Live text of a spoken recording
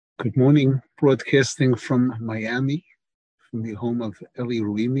Good morning, broadcasting from Miami, from the home of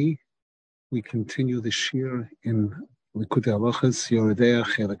Elilim. We continue the shir in Likutey Halakhos, Yoreh,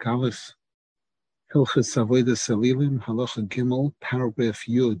 Halakha, Hilkhos, Avodas, Elilim, Halacha Gimel, paragraph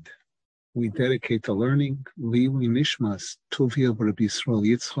Yud. We dedicate the learning, Li'ili Nishmas, Tuvia B'Rabbi Yisrael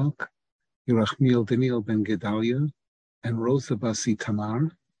Yitzchak, Yerachmiel Daniel ben Gedalia, and Rosa Basi Tamar,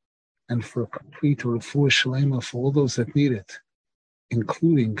 and for a complete refuah shalema for all those that need it,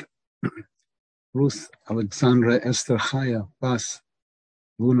 including Ruth Alexandra Esther Chaya Bas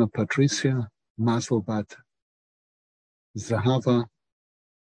Luna Patricia Mazel Bat Zahava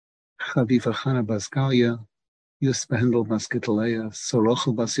Chaviva Chana Bas Galia Yus Behendel Bas Gitalea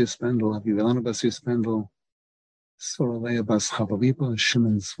Sorochel Bas Yus Bendel Avivelana Bas Yus Bendel Soraleya Bas Chavaliba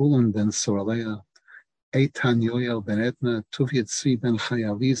Shimon Zvulun Ben Soraleya Eitan Yoel Ben Etna Tuvia Tzvi Ben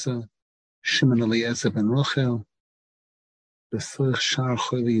Chayaliza Shimon Eliezer Ben Rochel B'Sorich Shar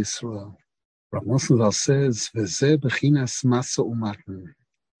Choyli Yisrael. Rav Nasan says, "V'zeh b'chinas masa u'matan,"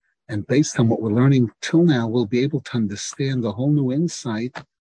 and based on what we're learning till now, we'll be able to understand a whole new insight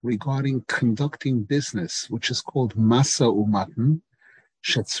regarding conducting business, which is called masa u'matan.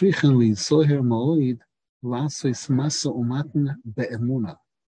 Shetzrichen li zoher ma'oid lasos masa u'matan be'emuna.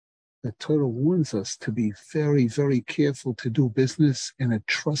 The Torah warns us to be very, very careful to do business in a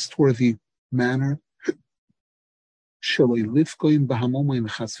trustworthy manner. Sheloi lifgoim b'hamomoim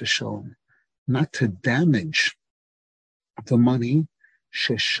chas v'sholom. Not to damage the money,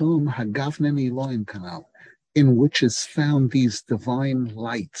 Sheshom Hagavnen Elohim Kanal, in which is found these divine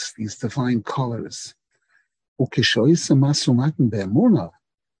lights, these divine colors. When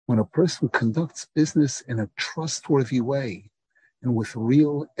a person conducts business in a trustworthy way and with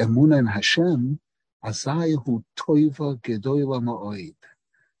real emunah in Hashem, Azayahu Toiva Gedoyla Ma'oid,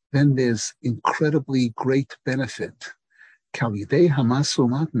 then there's incredibly great benefit. Because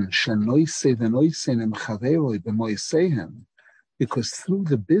through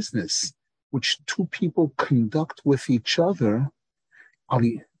the business which two people conduct with each other,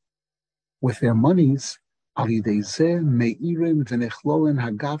 with their monies, as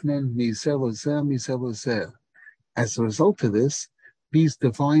a result of this, these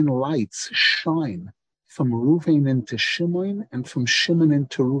divine lights shine from Ruvain into Shimon and from Shimon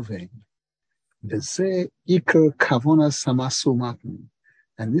into Ruvain. And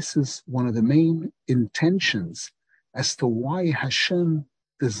this is one of the main intentions as to why Hashem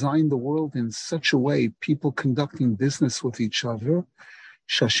designed the world in such a way, people conducting business with each other,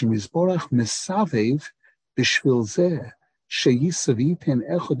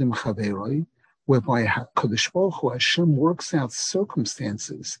 whereby HaKadosh Baruch Hu, Hashem works out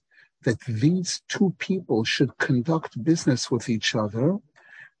circumstances that these two people should conduct business with each other.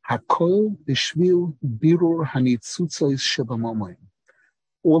 Hakol b'shvil birur hanitzutzos shebamomoim.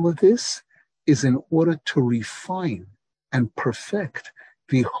 All of this is in order to refine and perfect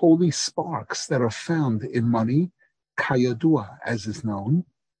the holy sparks that are found in money, kayodua, as is known.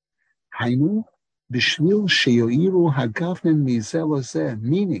 Hainu b'shvil sheyoiru hagavnen mizel lozeh,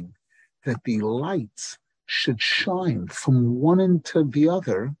 meaning that the lights should shine from one into the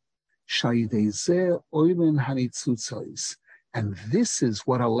other. Shayidei zeh oilen hanitzutzos. And this is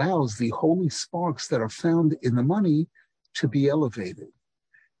what allows the holy sparks that are found in the money to be elevated.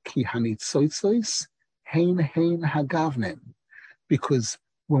 Ki hanitzotzos hein hagavnen. Because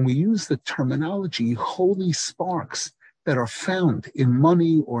when we use the terminology holy sparks that are found in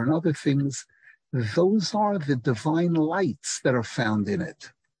money or in other things, those are the divine lights that are found in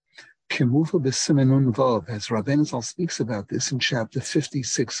it. Kimuva b'simenun vav, as Rabbeinu Zal speaks about this in chapter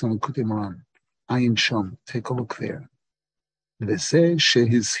 56 on Likutey Moran. Ayin Shom, take a look there. And this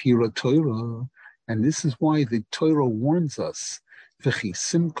is why the Torah warns us,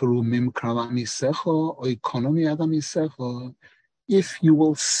 if you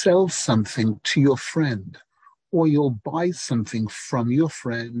will sell something to your friend, or you'll buy something from your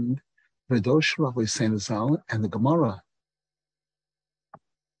friend, and the Gemara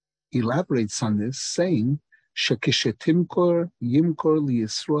elaborates on this, saying, Shekishetimkor yimkor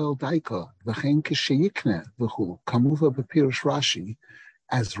liyisrael daika v'chein kisheyikne v'chu kamuva b'pirush Rashi,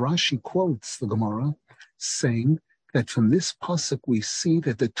 as Rashi quotes the Gemara, saying that from this pasuk we see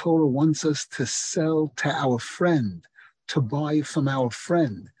that the Torah wants us to sell to our friend, to buy from our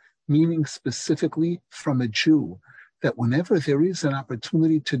friend, meaning specifically from a Jew, that whenever there is an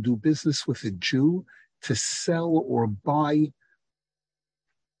opportunity to do business with a Jew, to sell or buy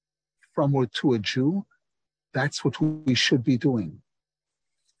from or to a Jew, that's what we should be doing.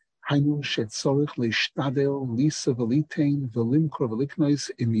 Specifically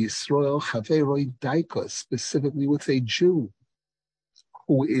with a Jew.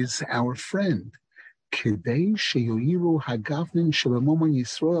 who is our friend. Kidei sheyoiru hagavnin shebemomon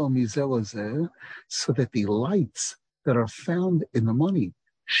Yisrael mizelazeh, so that the lights that are found in the money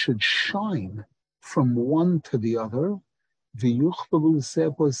should shine from one to the other, v'yuchvalu zeh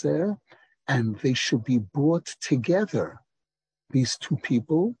bozeh, and they should be brought together, these two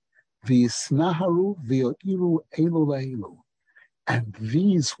people, v'yisnaharu v'yoiru elu la'elu, and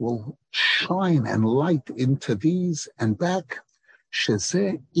these will shine and light into these and back. And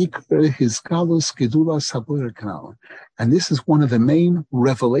this is one of the main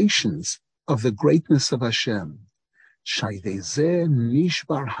revelations of the greatness of Hashem.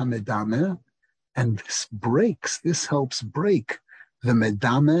 And this helps break the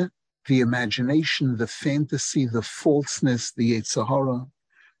medame, the imagination, the fantasy, the falseness, the Yetzer Hara,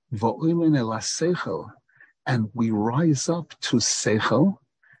 and we rise up to seichel,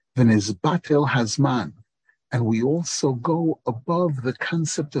 v'nizbatel hazman, and we also go above the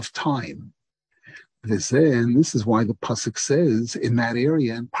concept of time. And this is why the pasuk says in that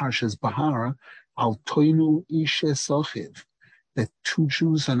area in Parshas Bahar, al toinu ish esachiv, that two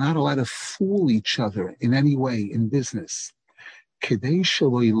Jews are not allowed to fool each other in any way in business. Kedei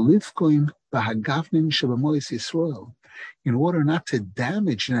sheloi livgoim b'hagavnin shebemois Yisrael, in order not to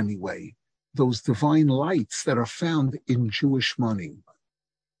damage in any way those divine lights that are found in Jewish money.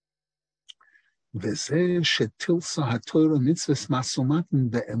 And this is why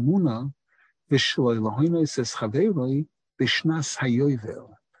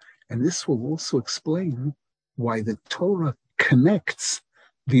and this will also explain why the Torah connects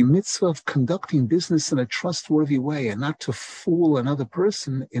the mitzvah of conducting business in a trustworthy way and not to fool another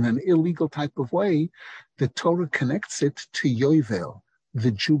person in an illegal type of way. The Torah connects it to Yovel,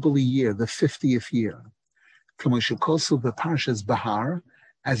 the Jubilee year, the 50th year. The Parshas Bahar,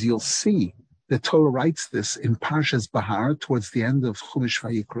 as you'll see, the Torah writes this in Parshas Bahar towards the end of Chumash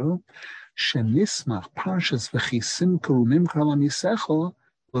Vayikra, Shenismach Parshas V'chisim Karumim Kralam Yisecho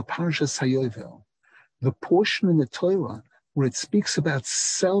LeParshas HaYovel. The portion in the Torah where it speaks about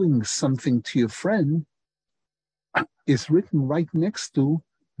selling something to your friend is written right next to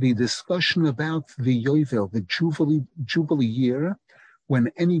the discussion about the Yovel, the Jubilee year,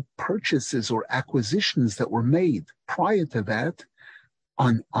 when any purchases or acquisitions that were made prior to that,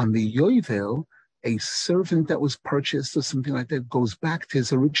 on the Yovel, a servant that was purchased or something like that goes back to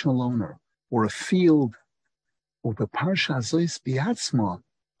his original owner, or a field, or the Parsha Azois Biatzma,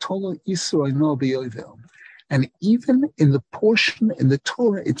 Tolo Isroi No B'Yovel. And even in the portion in the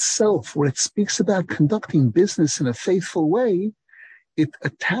Torah itself where it speaks about conducting business in a faithful way, it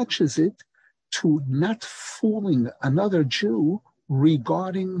attaches it to not fooling another Jew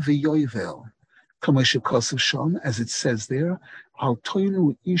regarding the Yovel. As it says there, Al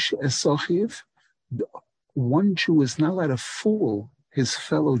Toinu Ish Esochiv, one Jew is not allowed to fool his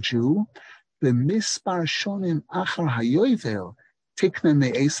fellow Jew. The Mispar Shonim Achar HaYovel Tikne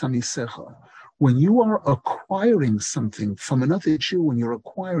Me'esa Misecha. When you are acquiring something from another Jew, when you're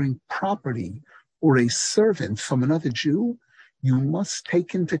acquiring property or a servant from another Jew, you must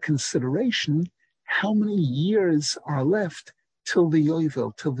take into consideration how many years are left till the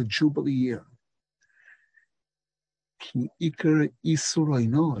Yovel, till the Jubilee year.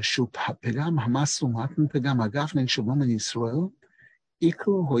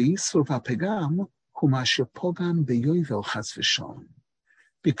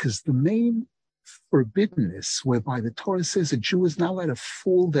 Because the main forbiddenness, whereby the Torah says a Jew is not allowed to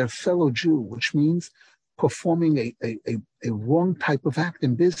fool their fellow Jew, which means performing a wrong type of act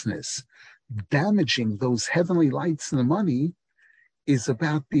in business, damaging those heavenly lights in the money, is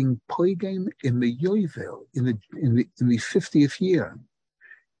about being poigem in the Yovel, in the 50th year.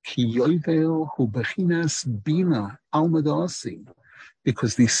 Ki Yovel hu bechinas bina almadasi,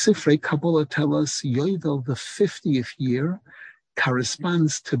 because the Sifrei Kabbalah tell us Yovel, the 50th year,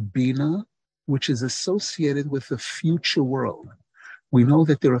 corresponds to bina, which is associated with the future world. We know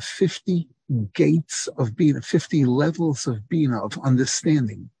that there are 50 gates of bina, 50 levels of bina, of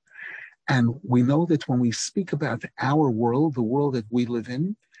understanding. And we know that when we speak about our world, the world that we live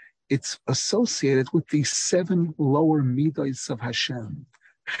in, it's associated with the 7 lower midos of Hashem,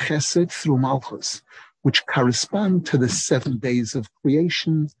 Chesed through Malchus, which correspond to the 7 days of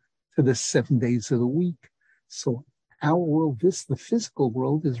creation, to the 7 days of the week. So our world, the physical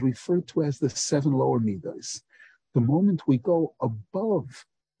world, is referred to as the 7 lower midos. The moment we go above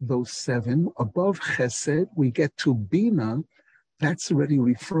those 7, above Chesed, we get to Bina. That's already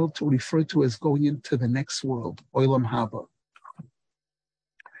referred to as going into the next world, Olam Haba.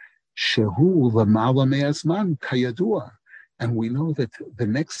 Shehu l'ma'ala me'azman kayadua. And we know that the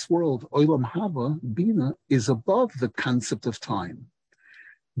next world, Olam Haba, Bina, is above the concept of time.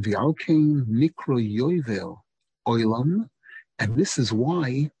 V'alkein nikro yovel oilam, and this is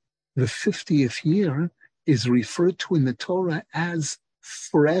why the 50th year is referred to in the Torah as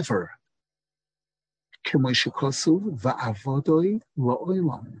forever. As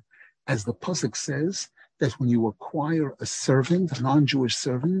the pasuk says, that when you acquire a servant, a non-Jewish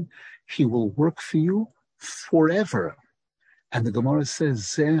servant, he will work for you forever. And the Gemara says,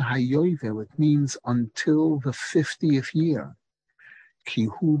 Zeh hayovel, it means until the 50th year.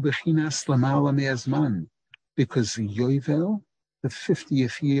 Kihu bechinas lamala me'azman, because yovel, the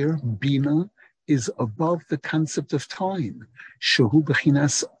 50th year, bina, is above the concept of time. Shehu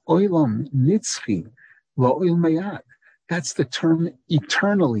bechinas oilam nitzchi, la'oil meyad. That's the term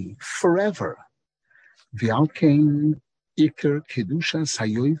eternally, forever. V'alkein iker kedushas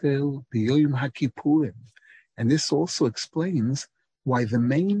hayovel b'yoyim hakipurim. And this also explains why the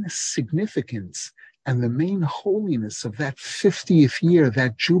main significance and the main holiness of that 50th year,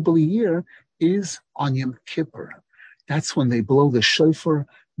 that Jubilee year, is on Yom Kippur. That's when they blow the shofar,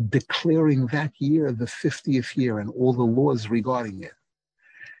 declaring that year the 50th year and all the laws regarding it.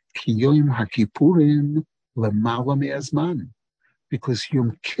 Ki Yom HaKippurim lemala me'azman, because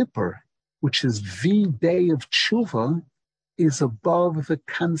Yom Kippur, which is the day of tshuva, is above the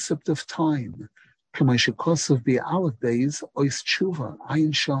concept of time. Of the Aleph days, ois tshuva,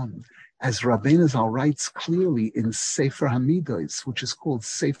 ayin sham, as Rabbeinu Zal writes clearly in Sefer Hamidos, which is called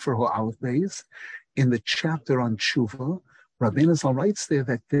Sefer Aleph days, in the chapter on tshuva, Rabbeinu Zal writes there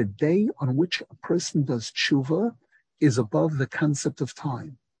that the day on which a person does tshuva is above the concept of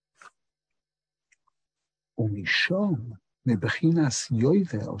time. Umishom mebechinas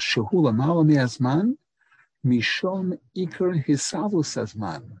yovel shehu lamala me'azman, mishom iker hisavus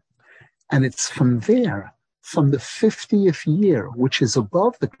azman. And it's from there, from the 50th year, which is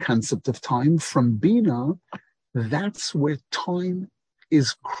above the concept of time, from Bina, that's where time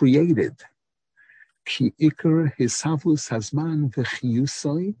is created. Ki ikar hisavus hazman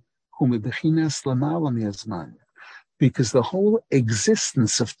v'chiyusai hu mebechinas lamala me'azman. Because the whole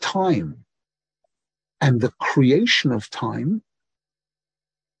existence of time and the creation of time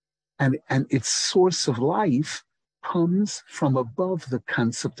and its source of life comes from above the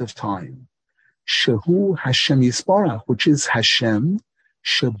concept of time. Shehu Hashem Yisbarach, which is Hashem,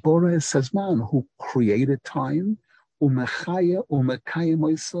 Shebora Sazman, who created time, Umechaya Umekayim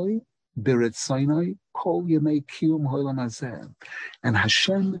Oisoi, Biritzonoi, Kol Yemei Kiyum Holam Hazeh. And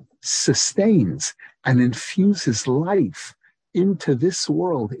Hashem sustains and infuses life into this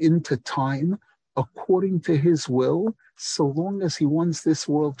world, into time, according to his will, so long as he wants this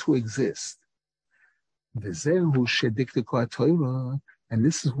world to exist. And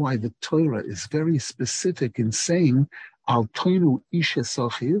this is why the Torah is very specific in saying, Al toinu ish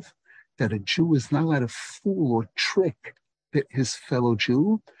esachiv, that a Jew is not allowed to fool or trick his fellow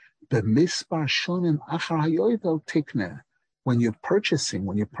Jew. B'mispar shonim achar hayovel tikneh. When you're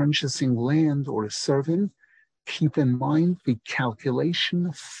purchasing land or a servant, keep in mind the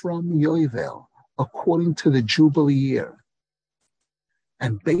calculation from Yovel, according to the Jubilee year.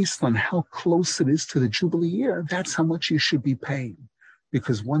 And based on how close it is to the Jubilee year, that's how much you should be paying.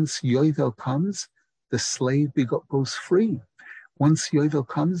 Because once Yovel comes, the slave goes free. Once Yovel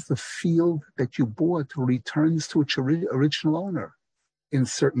comes, the field that you bought returns to its original owner in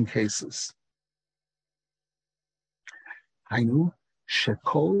certain cases. Hainu,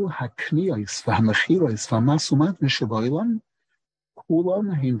 shekol hakniyos v'hamechiros v'hamasumat mishabaylam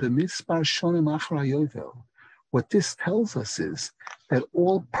kulam hin b'mispar shonim achar Yovel. What this tells us is that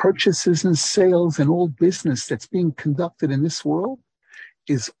all purchases and sales and all business that's being conducted in this world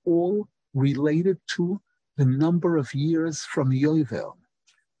is all related to the number of years from Yovel.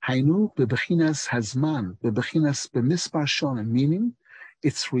 Hainu bebechinas hazman, bebechinas b'mispar shonim, meaning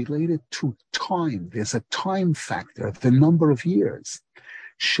it's related to time. There's a time factor, the number of years.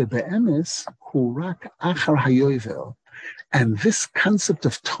 Shebe'emes hu rak achar hayovel. And this concept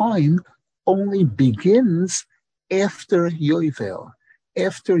of time only begins after Yovel,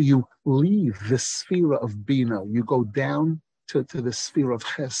 after you leave the sphere of Bina, you go down to the sphere of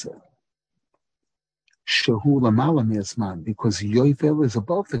Chesed. Shehu lamala me'azman, because Yovel is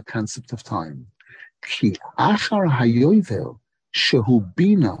above the concept of time. Ki achar hayovel shehu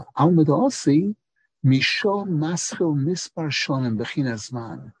Bina al medasi mishom maschil mispar shonim bechin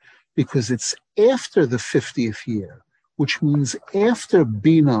azman, because it's after the 50th year, which means after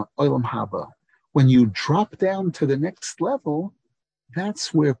Bina olam haba. When you drop down to the next level,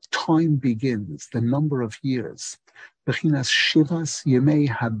 that's where time begins, the number of years. Bechinas shivas yemei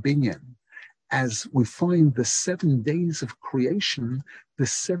habinyan. As we find the 7 days of creation, the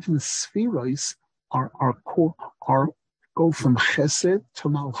 7 spheros are go from chesed to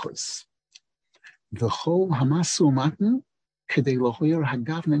malchus. The whole hamasu matan kedei lahoyer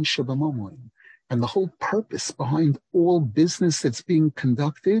hagavnen shebamomoin. And the whole purpose behind all business that's being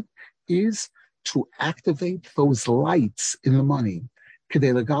conducted is to activate those lights in the money.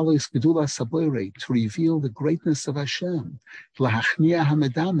 Kedei legalos gedulas haboirei, to reveal the greatness of Hashem. Lahachnia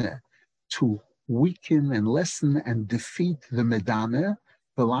hamedame, to weaken and lessen and defeat the medame.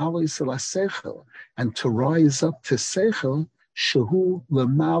 And to rise up to seichel, shehu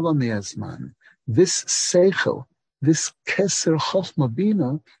lemala me'azman. This seichel, this keser chochma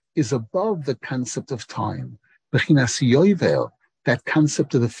bina, is above the concept of time. Bechinas yovel, that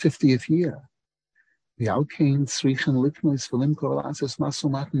concept of the 50th year.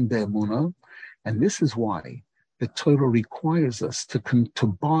 And this is why the Torah requires us to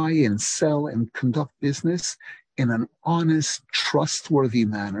buy and sell and conduct business in an honest, trustworthy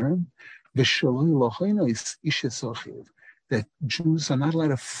manner. That Jews are not allowed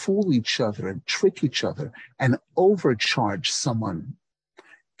to fool each other and trick each other and overcharge someone.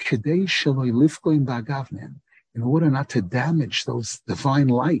 In order not to damage those divine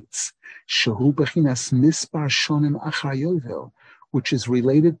lights, which is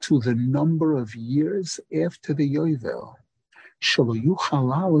related to the number of years after the Yovel.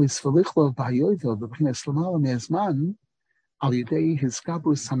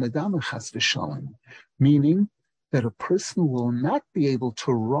 Meaning that a person will not be able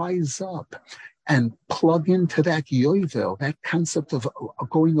to rise up and plug into that yovel, that concept of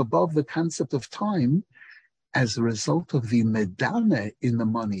going above the concept of time, as a result of the medame in the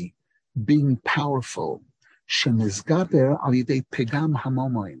money being powerful. Shemizgaber alidei pegam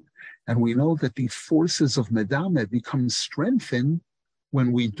hamomoin. And we know that the forces of medame become strengthened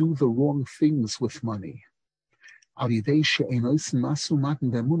when we do the wrong things with money.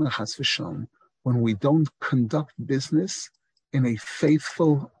 When we don't conduct business in a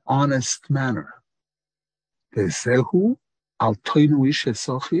faithful, honest manner. And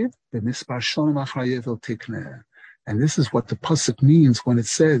this is what the pasuk means when it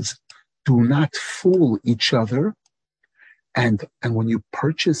says, do not fool each other. And when you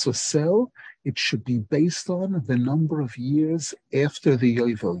purchase or sell, it should be based on the number of years after the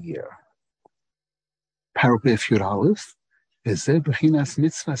Yovel year. Paragraph Yud Aleph.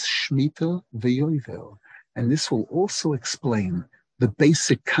 And this will also explain the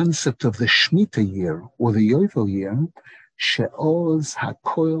basic concept of the Shemitah year or the Yovel year, she'oz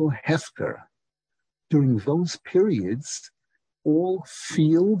hakoil hefker. During those periods, all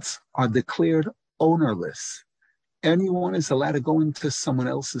fields are declared ownerless. Anyone is allowed to go into someone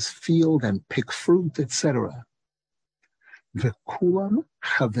else's field and pick fruit, etc. V'kulam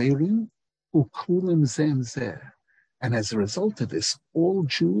chaverim uklulim zem zeh. And as a result of this, all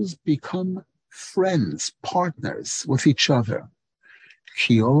Jews become friends, partners with each other.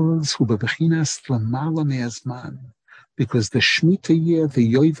 Because the Shemitah year,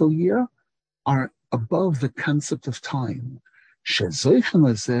 the Yovel year, are above the concept of time. And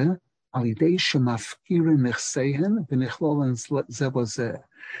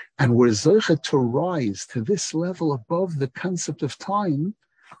we're zoche to rise to this level above the concept of time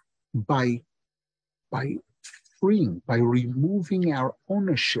by removing our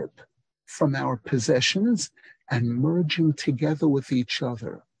ownership from our possessions and merging together with each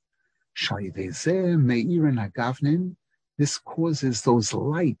other. This causes those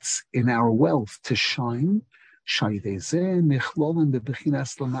lights in our wealth to shine,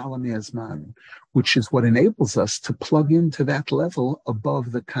 which is what enables us to plug into that level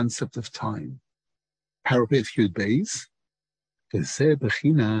above the concept of time. Paragraph Yud Beis.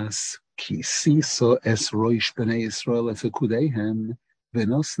 Ki siso es roish b'nei Yisrael efekudehem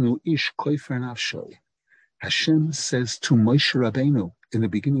v'nosnu ish koifer nafsho. Hashem says to Moshe Rabbeinu in the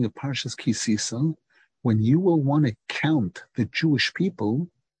beginning of Parshas Ki Siso, when you will want to count the Jewish people,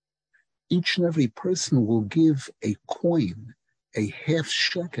 each and every person will give a coin, a half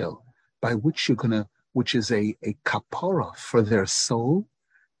shekel, by which which is a kapara for their soul.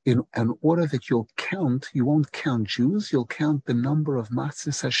 In order that you won't count Jews, you'll count the number of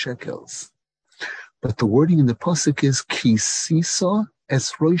matzis hashekels. But the wording in the pasuk is ki sisa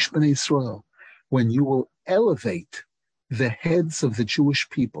es roish b'nei Yisrael, when you will elevate the heads of the Jewish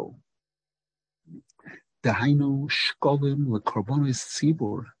people. Dahainu shkolim lekorbanos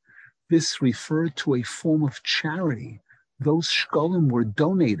tzibur. This referred to a form of charity. Those shkolim were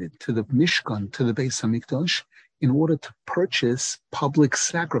donated to the Mishkan, to the Beis Hamikdash, in order to purchase public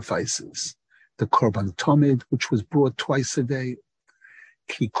sacrifices. The Korban Tomid, which was brought twice a day.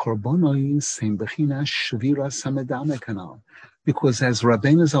 Ki korbanos hem bechina shviras hamedame kanal. Because as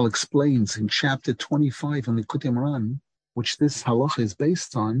Rabbeinu Zal explains in chapter 25 in Likutey, which this halakha is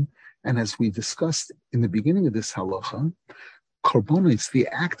based on, and as we discussed in the beginning of this halakha, korbanos, the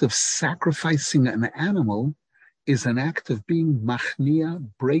act of sacrificing an animal, is an act of being machnia,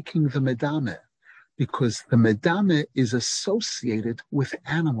 breaking the medame, because the medame is associated with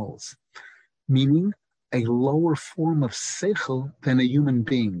animals, meaning a lower form of seichel than a human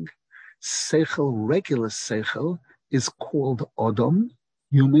being. Seichel, regular seichel, is called Odom,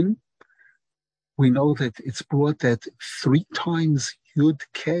 human. We know that it's brought that 3 times Yud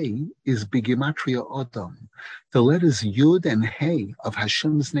K is Bigimatria Odom. The letters Yud and He of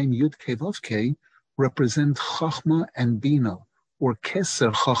Hashem's name Yud K Vav K represent Chachma and Bina, or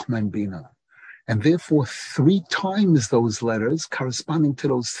Keser Chachma and Bina. And therefore, 3 times those letters, corresponding to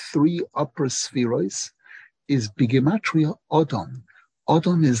those 3 upper spheros, is Bigimatria Odom.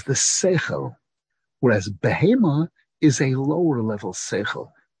 Odom is the Seichel, whereas Behema is a lower level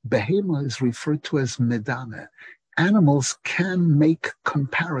Seichel. Behema is referred to as Medame. Animals can make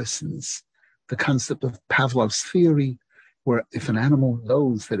comparisons. The concept of Pavlov's theory, where if an animal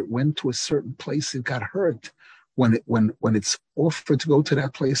knows that it went to a certain place, it got hurt, when it's offered to go to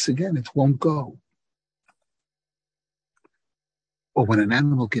that place again, it won't go. Or when an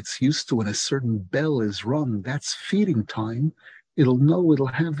animal gets used to when a certain bell is rung, that's feeding time, it'll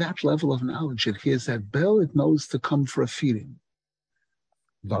have that level of knowledge. It hears that bell, it knows to come for a feeding.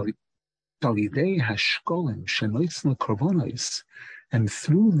 And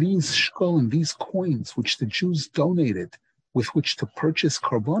through these shkolim, these coins which the Jews donated with which to purchase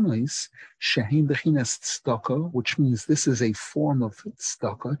korbanos, shehem bechinas tzedakah, which means this is a form of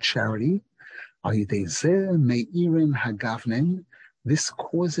tzedakah, charity. Meirin hagavnen, this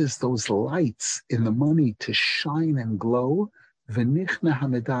causes those lights in the money to shine and glow, v'nichna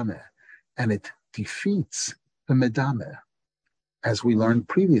hamedame, and it defeats the medame, as we learned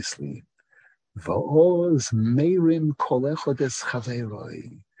previously. Va'oz meirim kolecho des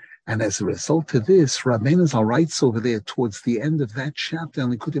chaveroi. And as a result of this, Rabbeinu Zal writes over there towards the end of that chapter in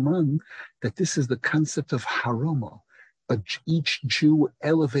Likutey that this is the concept of haroma, each Jew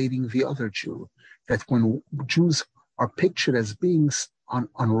elevating the other Jew. That when Jews are pictured as being on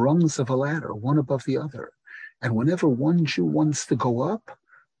rungs of a ladder, one above the other, and whenever one Jew wants to go up,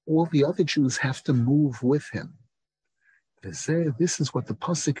 all the other Jews have to move with him. This is what the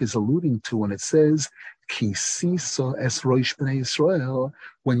pasuk is alluding to when it says, "Ki siso es roish bnei Yisrael."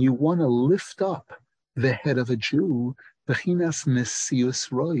 When you want to lift up the head of a Jew, bechinas mesius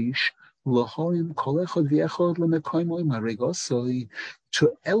roish lahorim kol echad v'echad lemekoymoi maregosoi,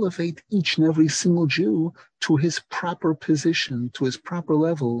 to elevate each and every single Jew to his proper position, to his proper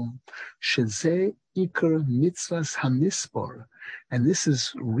level. Shezeh ikar mitzvahs hamispor, and this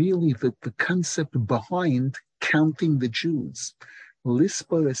is really the concept behind counting the Jews.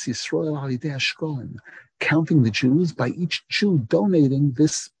 Lispor es Yisrael halidei hashkolim, counting the Jews by each Jew donating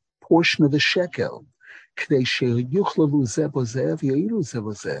this portion of the shekel. So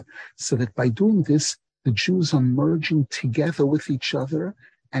that by doing this, the Jews are merging together with each other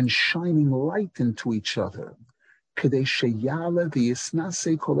and shining light into each other.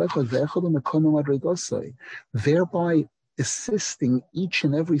 Thereby assisting each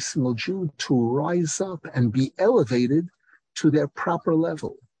and every single Jew to rise up and be elevated to their proper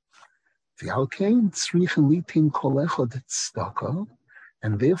level. And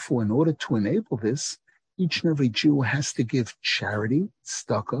therefore, in order to enable this, each and every Jew has to give charity,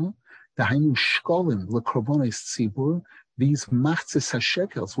 tzedakah, dahainu shkolim lekorbanos tzibur, these machzis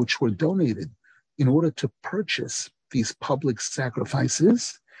hashekels which were donated in order to purchase these public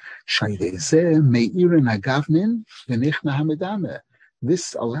sacrifices.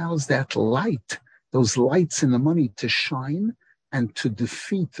 This allows that light, those lights in the money, to shine and to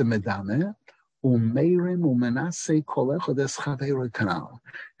defeat the medame.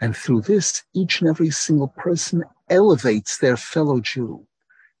 And through this, each and every single person elevates their fellow Jew,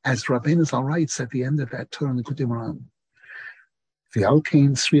 as Rabbeinu Zal writes at the end of that Torah in the Likutey Moharan.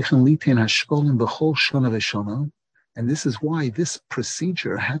 And this is why this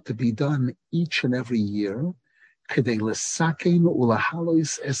procedure had to be done each and every year, in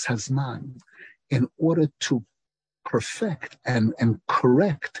order to perfect and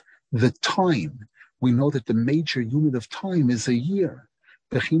correct the time. We know that the major unit of time is a year.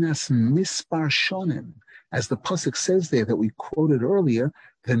 Bechinas mispar shonim, as the pasuk says there that we quoted earlier,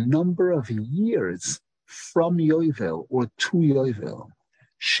 the number of years from Yovel or to Yovel.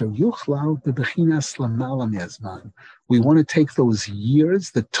 We want to take those years,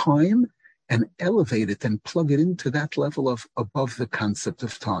 the time, and elevate it and plug it into that level of above the concept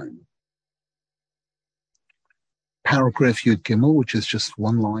of time. Paragraph Yud Gimel, which is just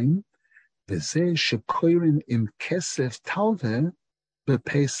one line. V'zeh shekoirin im kesef talve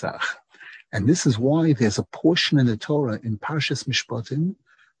b'Pesach. And this is why there's a portion in the Torah in Parshas Mishpatim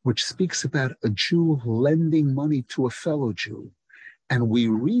which speaks about a Jew lending money to a fellow Jew. And we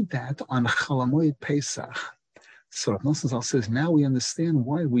read that on Chalamoid Pesach. So Rav Nasan Zal says, now we understand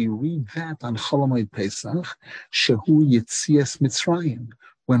why we read that on Chalamoid Pesach, Shehu Yitzias Mitzrayim,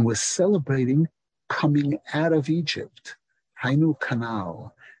 when we're celebrating coming out of Egypt, Hainu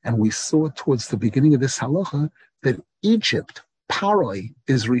Kanal. And we saw towards the beginning of this halacha that Egypt, Paroi,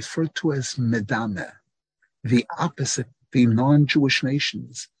 is referred to as Medame, the opposite, the non-Jewish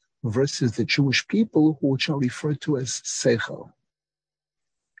nations, versus the Jewish people, which are referred to as Seichel.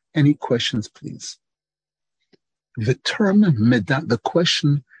 Any questions, please? The term Medame, the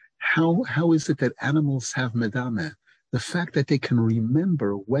question, how is it that animals have Medame? The fact that they can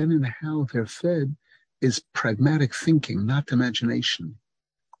remember when and how they're fed is pragmatic thinking, not imagination.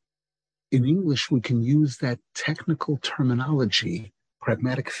 In English, we can use that technical terminology,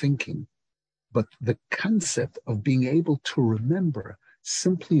 pragmatic thinking, but the concept of being able to remember,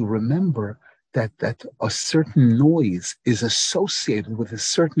 simply remember that a certain noise is associated with a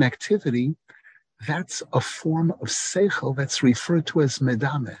certain activity, that's a form of seichel that's referred to as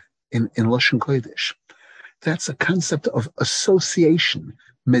medame in Lashon Kodesh. That's a concept of association.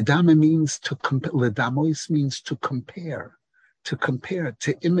 Medame means to compare, ledamois means to compare,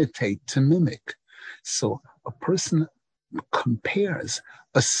 to imitate, to mimic. So a person compares,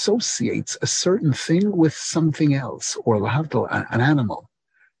 associates a certain thing with something else, or an animal.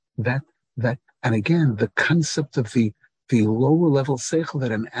 And again, the concept of the lower level seichel,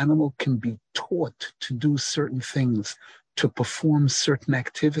 that an animal can be taught to do certain things, to perform certain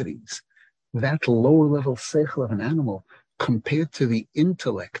activities. That lower level seichel of an animal compared to the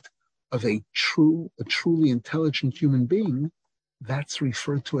intellect of a truly intelligent human being, that's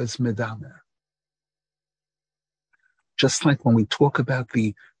referred to as medame. Just like when we talk about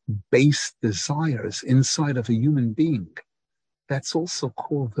the base desires inside of a human being, that's also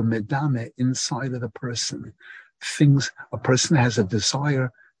called the medame inside of the person. A person has a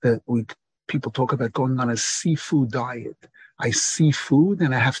desire that people talk about going on a seafood diet. I see food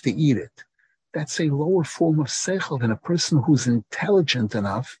and I have to eat it. That's a lower form of seichel than a person who's intelligent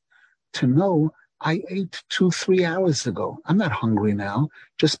enough to know I ate 2-3 hours ago. I'm not hungry now.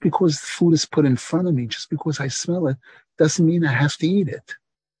 Just because food is put in front of me, just because I smell it, doesn't mean I have to eat it.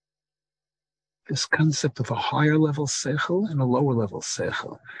 This concept of a higher level seichel and a lower level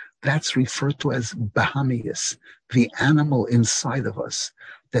seichel, that's referred to as bahamius, the animal inside of us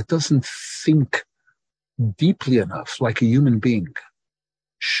that doesn't think deeply enough like a human being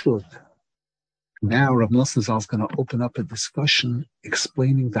should. Now Rav Nasan Zal is going to open up a discussion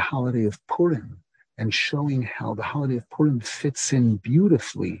explaining the holiday of Purim and showing how the holiday of Purim fits in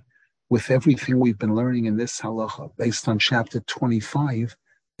beautifully with everything we've been learning in this halakha, based on chapter 25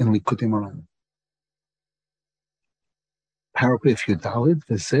 in Likutey. Paragraph Yudalid,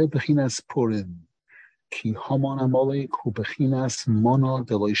 V'zeh b'chinas Purim, ki homon amolek hu b'chinas mono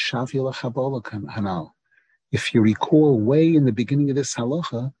deloi shavya l'chabala hanal. If you recall, way in the beginning of this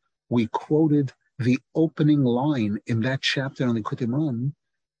halakha, we quoted the opening line in that chapter on Likutey,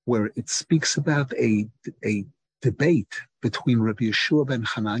 where it speaks about a debate between Rabbi Yeshua ben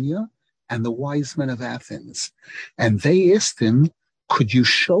Hanania and the wise men of Athens. And they asked him, could you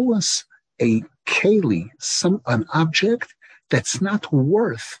show us a keli, an object that's not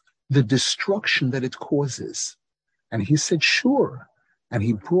worth the destruction that it causes? And he said, sure. And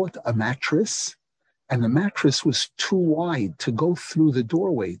he brought a mattress, and the mattress was too wide to go through the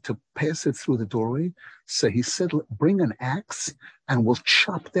doorway, to pass it through the doorway. So he said, bring an axe and we'll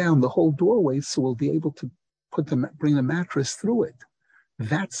chop down the whole doorway so we'll be able to bring the mattress through it.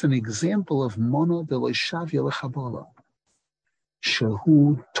 That's an example of mono de lo shavya lechabala.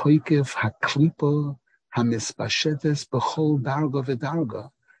 Shehu toikev haklipa hamispashetes b'chol darga v'darga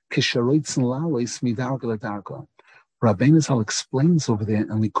kisharoitzin la'ois midarga ledarga. Rabbeinu Zal explains over there in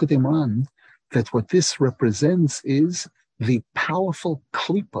Likutey that what this represents is the powerful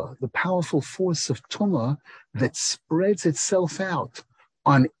klipa, the powerful force of tumah that spreads itself out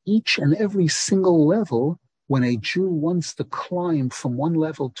on each and every single level when a Jew wants to climb from one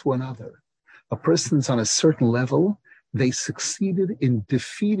level to another. A person's on a certain level, they succeeded in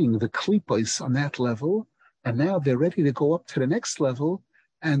defeating the klipos on that level, and now they're ready to go up to the next level,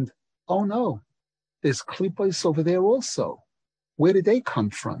 and oh no, there's klipos over there also. Where did they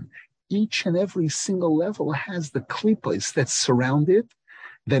come from? Each and every single level has the klipos that surround it,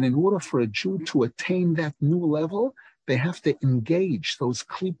 that in order for a Jew to attain that new level, they have to engage those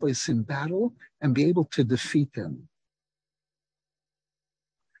klipos in battle and be able to defeat them.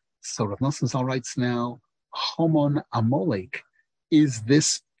 So Rav Nasan Zal writes now, Haman Amalek is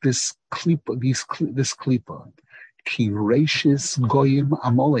this klipa, this klipa. Ki Rashis Goyim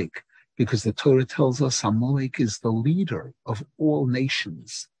Amalek, because the Torah tells us Amalek is the leader of all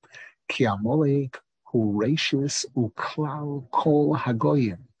nations. Ki Amalek hu Rashis uklal kol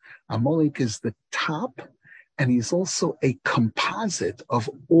hagoyim. Amalek is the top, and he's also a composite of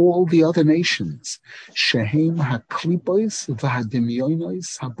all the other nations. Shehem haklipos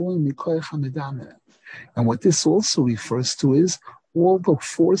v'hadimyonos haboim mikoyach hamedameh. And what this also refers to is all the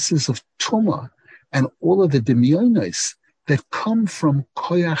forces of Tumah and all of the demyonos that come from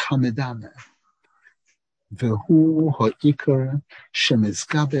koyach hamedameh. Vehu ha'ikar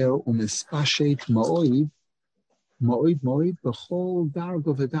shemizgaber u'mispashet ma'oid b'chol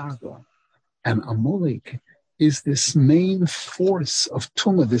darga v'darga. And Amalek is this main force of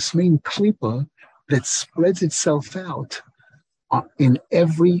Tumah, this main klipa that spreads itself out in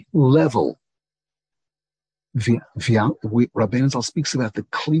every level. Rabbeinu Zal speaks about the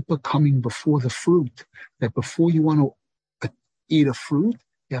klipa coming before the fruit, that before you want to eat a fruit,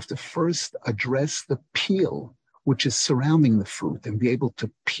 you have to first address the peel, which is surrounding the fruit, and be able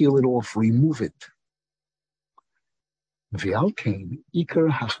to peel it off, remove it.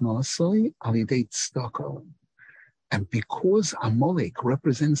 And because Amalek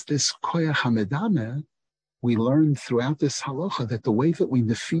represents this koyach hamedameh, we learn throughout this halacha that the way that we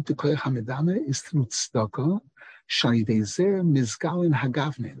defeat the koyach hamedameh is through tzedakah, shalidezer mizgalin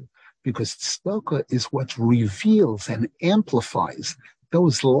hagavnin, because tzedakah is what reveals and amplifies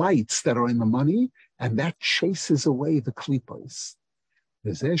those lights that are in the money, and that chases away the klipos.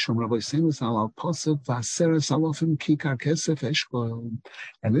 And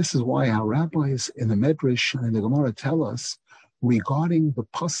this is why our rabbis in the Medrash and in the Gemara tell us regarding the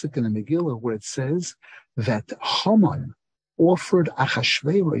pasuk in the Megillah where it says that Haman offered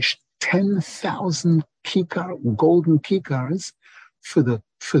Achashverosh 10,000 golden kikars for the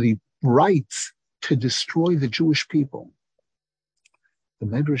rights to destroy the Jewish people. The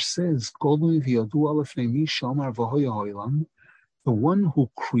Medrash says, the one who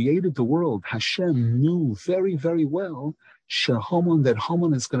created the world, Hashem, knew very, very well that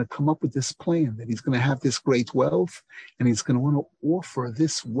Haman is going to come up with this plan, that he's going to have this great wealth, and he's going to want to offer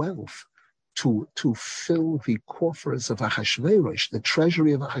this wealth to fill the coffers of Achashverosh, the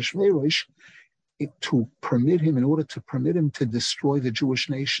treasury of Achashverosh, to permit him, in order to permit him to destroy the Jewish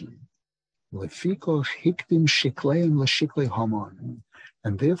nation.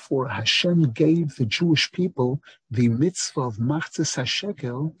 And therefore Hashem gave the Jewish people the mitzvah of Machzis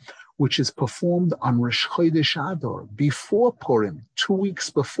HaShekel, which is performed on Rosh Chodesh Adar, before Purim, 2 weeks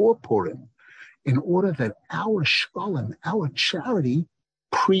before Purim, in order that our shkalim, our charity,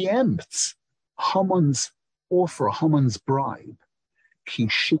 preempts Haman's offer, Haman's bribe. Ki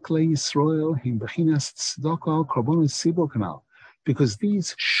Shikle Yisrael him bechinas tzedakah karbonos tzibur kanal. Because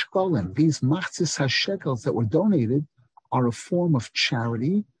these shkalim, these Machzis HaShekels that were donated, are a form of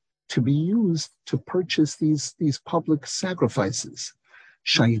charity to be used to purchase these public sacrifices.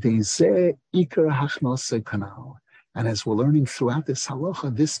 And as we're learning throughout this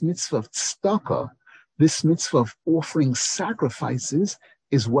halacha, this mitzvah of tzedakah, this mitzvah of offering sacrifices,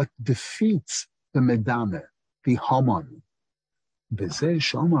 is what defeats the medameh, the Haman.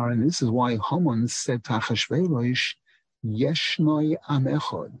 And this is why Haman said to Achashverosh, Yeshnoi am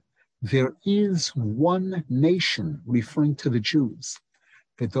echad. There is one nation, referring to the Jews.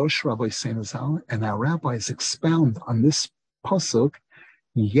 V'dosh Rabbi Seinazal, and our rabbis expound on this pasuk,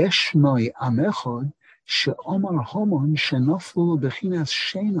 Yeshnoi am echad, she'omar Haman shenaflu bechinas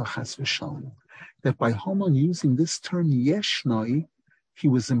sheina chas v'shalom. That by Haman using this term Yeshnoi, he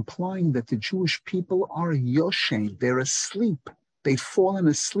was implying that the Jewish people are yoshen, they're asleep, they've fallen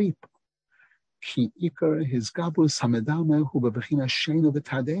asleep.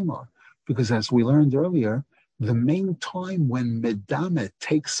 Because as we learned earlier, the main time when medameh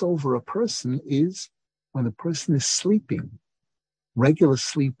takes over a person is when the person is sleeping. Regular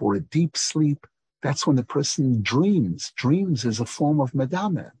sleep or a deep sleep, that's when the person dreams. Dreams is a form of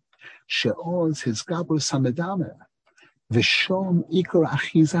medameh. She'oz his gabrus hamedameh. V'shom ikar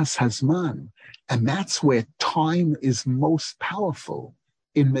achizas hazman. And that's where time is most powerful.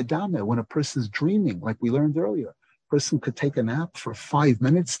 In medameh, when a person is dreaming, like we learned earlier, a person could take a nap for 5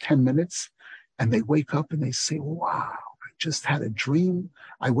 minutes, 10 minutes, and they wake up and they say, wow, I just had a dream.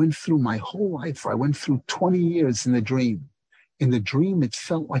 I went through my whole life. I went through 20 years in the dream. In the dream, it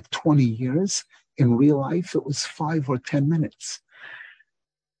felt like 20 years. In real life, it was 5 or 10 minutes.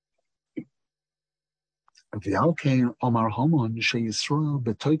 V'alkein Omar Haman sheYisrael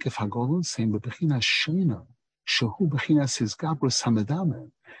betoikef hagolus heim bebechinas sheina shehu bechinas his gabrus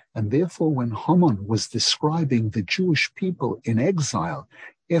hamedameh. And therefore, when Haman was describing the Jewish people in exile,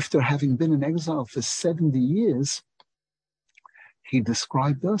 after having been in exile for 70 years, he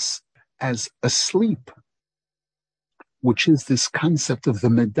described us as asleep, which is this concept of the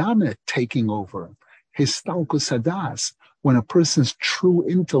Medame taking over, Histalkus Hadas, when a person's true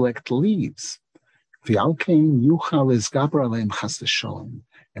intellect leaves. And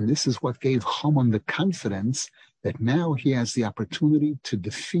this is what gave Haman the confidence that now he has the opportunity to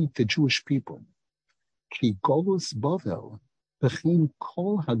defeat the Jewish people. Ki golus Bavel, b'chein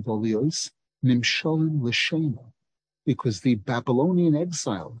kol hadolios nimsholim l'shema, because the Babylonian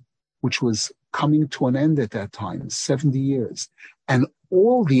exile, which was coming to an end at that time, 70 years, and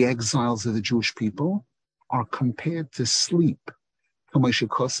all the exiles of the Jewish people are compared to sleep.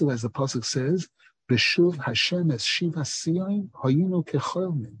 Kamashikosu, as the pasuk says, B'shuv Hashem es shiva siyon hayinu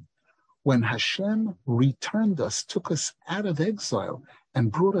kecholmin. When Hashem returned us, took us out of exile,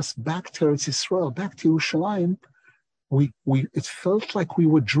 and brought us back to Eretz Yisrael, back to Yerushalayim, it felt like we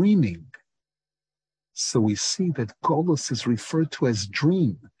were dreaming. So we see that Golus is referred to as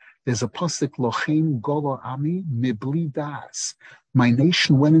dream. There's a pasuk, Lochein Golo Ami Mibli Das. My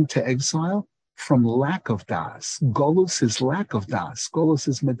nation went into exile from lack of Das. Golus is lack of Das. Golus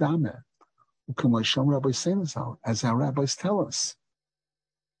is Medame. As our rabbis tell us.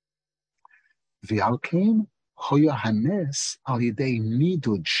 V'alkein hoya hanes al yedei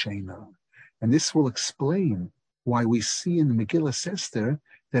nidud sheina. And this will explain why we see in the Megillah Esther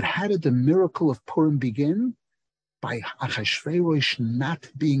that how did the miracle of Purim begin? By Achashverosh not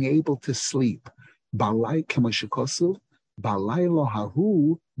being able to sleep. Balai k'moshikosu, balai lo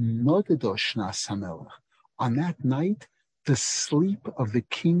hahu nodedosh nas hamelech. On that night, the sleep of the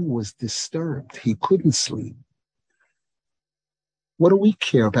king was disturbed. He couldn't sleep. What do we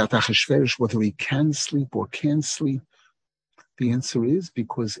care about Achashverosh, whether he can sleep or can't sleep? The answer is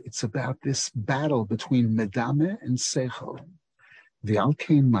because it's about this battle between Medame and Sechel.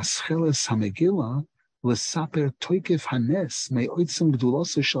 V'alkein mascheles hamegillah l'saper toikev hanes me'oitzim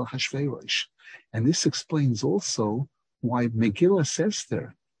gduloso shel Achashverosh. And this explains also why Megillah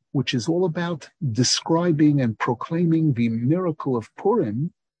Esther, which is all about describing and proclaiming the miracle of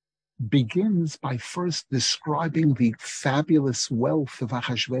Purim, begins by first describing the fabulous wealth of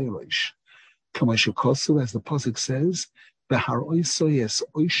Achashverosh. Kamashikosu, as the pasuk says, that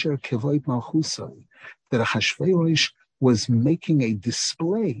Achashverosh was making a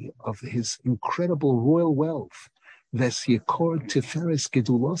display of his incredible royal wealth, Vesyekor Tiferes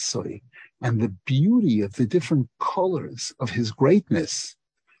Gedulosoi, and the beauty of the different colors of his greatness.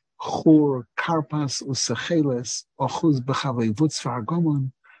 Chur, Karpas, Usacheles, Ochuz Bechavei Vutzvar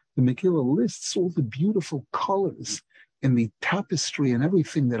Gomon. The Megillah lists all the beautiful colors in the tapestry and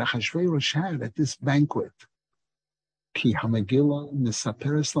everything that Achashverosh had at this banquet. Ki HaMegillah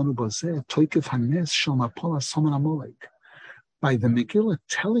Nisaperes Lanu Bozeh Toikev Hanes Shel Mapolas Haman Amalek. By the Megillah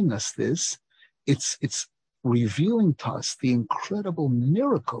telling us this, it's revealing to us the incredible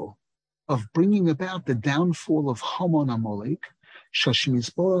miracle of bringing about the downfall of Haman Amalek, Shashim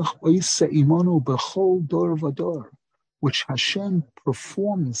Yisborach Oise Imanu Bechol Dor Vador, which Hashem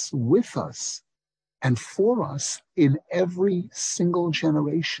performs with us and for us in every single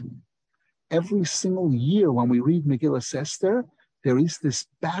generation. Every single year when we read Megillah Esther, there is this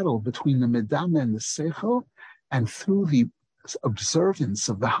battle between the Medame and the Sechel, and through the observance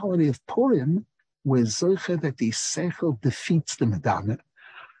of the holiday of Purim, we're zoche that the Sechel defeats the Medame.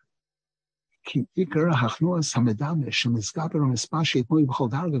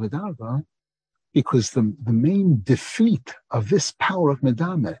 Because the main defeat of this power of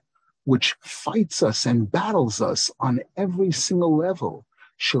Medame, which fights us and battles us on every single level,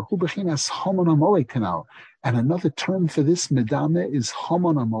 and another term for this Medame is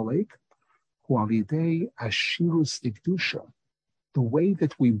Haman Amalek, the way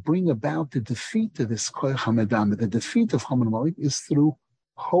that we bring about the defeat of this Koach HaMedame, the defeat of Haman Amalek, is through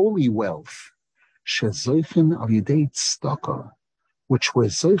holy wealth, which we're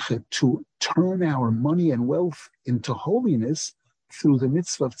zoichet to turn our money and wealth into holiness through the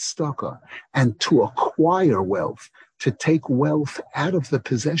mitzvah of tzedakah, and to acquire wealth, to take wealth out of the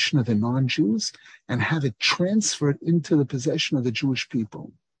possession of the non-Jews and have it transferred into the possession of the Jewish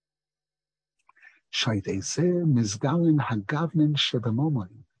people.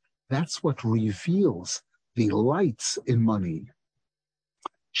 That's what reveals the lights in money,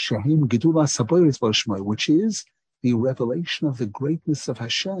 which is the revelation of the greatness of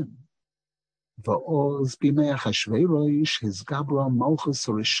Hashem. Va'oz b'mei Achashverosh his gabra malchus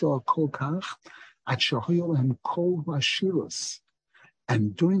orisho kol kach at shehoyo lehem kol v'ashirus.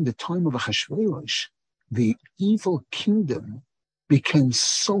 And during the time of Achashverosh, the evil kingdom became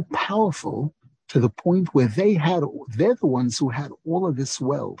so powerful to the point where they're the ones who had all of this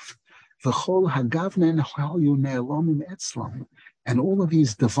wealth. V'chol hagavnen hayu ne'elamim etzlam. And all of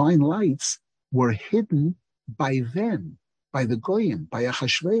these divine lights were hidden by them, by the Goyim, by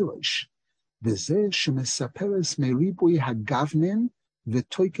Achashverosh. V'zeh shemesaperes meribui hagavnen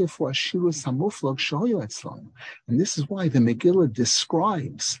v'toikefu ashirus hamuflog shahoyu etzlam. And this is why the Megillah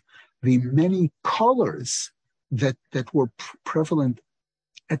describes the many colors that were prevalent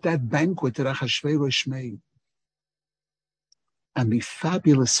at that banquet that Achashverosh made, and the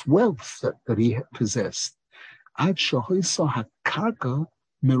fabulous wealth that he possessed. Ad shahoisa hakarka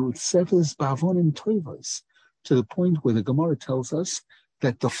merutzeves bavonim toivos, to the point where the Gemara tells us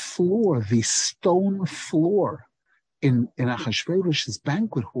that the floor, the stone floor in Achashverosh's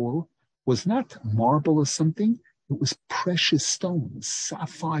banquet hall, was not marble or something. It was precious stones,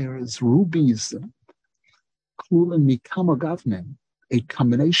 sapphires, rubies, klulim mikama gavnen, a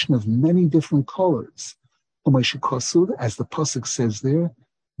combination of many different colors. As the pasuk says there,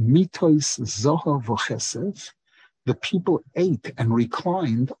 mitois zohar v'chesed, the people ate and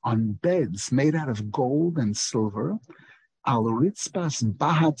reclined on beds made out of gold and silver, al ritzbas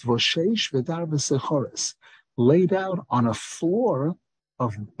bahat v'sheish v'dar v'sechores, laid out on a floor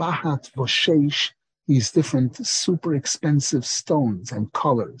of bahat v'sheish, these different super expensive stones and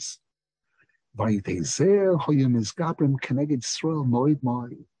colors. And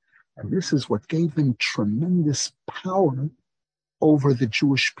this is what gave them tremendous power over the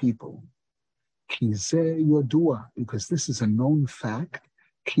Jewish people. Because this is a known fact,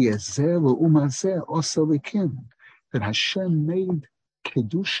 that Hashem made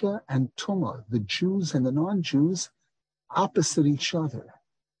Kedusha and Tumah, the Jews and the non-Jews, opposite each other.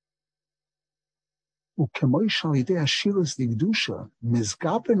 And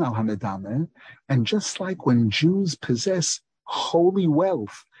just like when Jews possess holy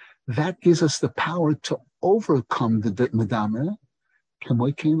wealth, that gives us the power to overcome the medame.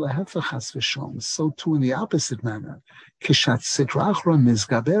 So too in the opposite manner.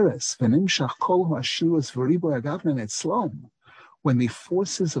 When the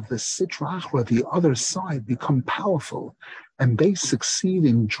forces of the Sitrachra, the other side, become powerful, and they succeed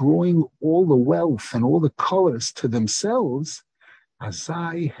in drawing all the wealth and all the colors to themselves,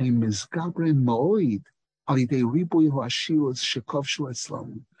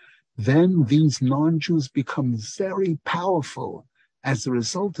 then these non-Jews become very powerful as a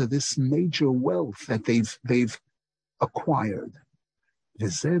result of this major wealth that they've acquired.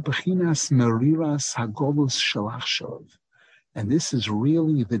 And this is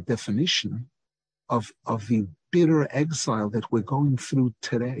really the definition of the bitter exile that we're going through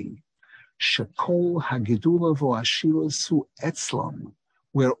today. Shekol hagedula v'ashiros etzlam,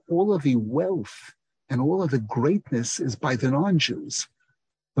 where all of the wealth and all of the greatness is by the non-Jews.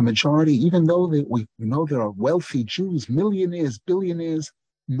 The majority, even though we know there are wealthy Jews, millionaires, billionaires,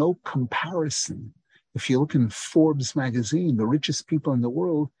 no comparison. If you look in Forbes magazine, the richest people in the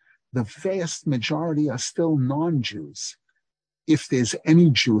world, the vast majority are still non-Jews, if there's any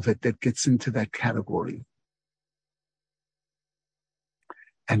Jew that gets into that category.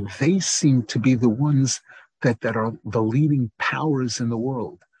 And they seem to be the ones that are the leading powers in the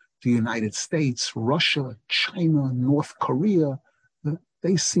world. The United States, Russia, China, North Korea,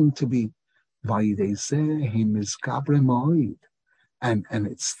 they seem to be, and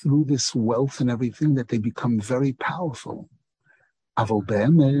it's through this wealth and everything that they become very powerful.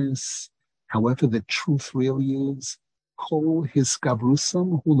 However, the truth really is, all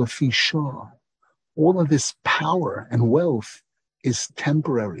of this power and wealth is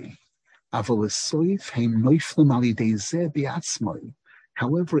temporary. However,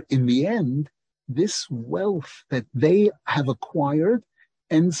 in the end, this wealth that they have acquired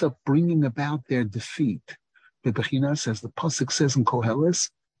ends up bringing about their defeat. As the pasuk says in Koheles,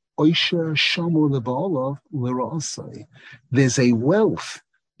 there's a wealth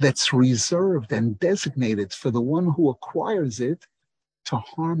that's reserved and designated for the one who acquires it to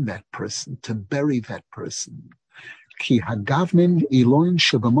harm that person, to bury that person.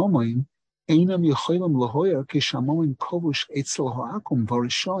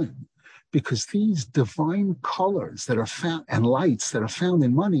 Because these divine colors that are found and lights that are found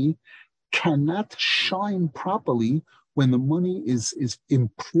in money cannot shine properly when the money is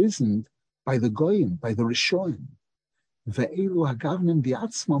imprisoned by the goyim, by the rishonim.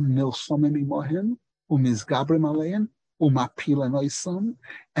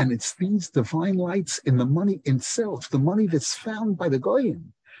 And it's these divine lights in the money itself, the money that's found by the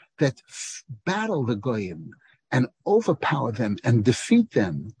goyim, that battle the goyim and overpower them and defeat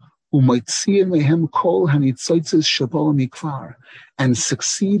them. and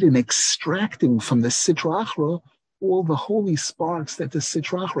succeed in extracting from the Sitra Achra all the holy sparks that the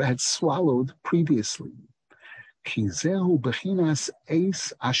Sitra Achra had swallowed previously.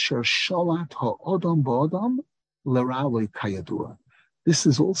 This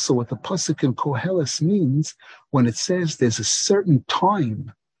is also what the pasuk in Koheles means when it says there's a certain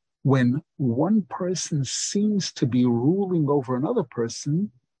time when one person seems to be ruling over another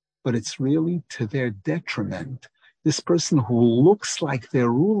person, but it's really to their detriment. This person who looks like they're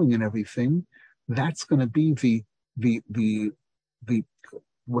ruling and everything, that's going to be the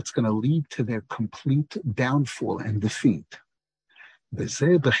what's going to lead to their complete downfall and defeat. This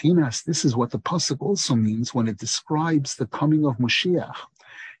is what the pasuk also means when it describes the coming of Mashiach,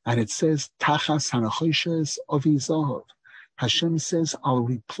 and it says Tachas Hanachoshes Avi Zahav. Hashem says, "I'll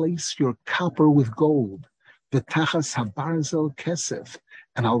replace your copper with gold, the Tachas Habarzel Kesef,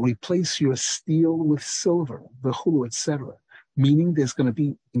 and I'll replace your steel with silver, the Hulu, etc." Meaning, there's going to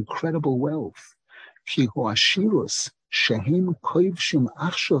be incredible wealth. Ashirus Shehem Koivshim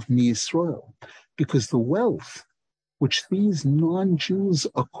Achshav MiYisrael, because the wealth which these non-Jews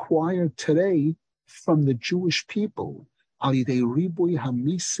acquire today from the Jewish people, Alidei Ribui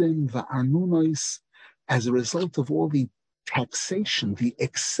Hamisim Va'arnunois, as a result of all the taxation, the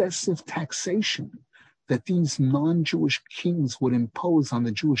excessive taxation that these non-Jewish kings would impose on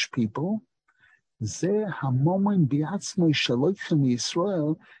the Jewish people, this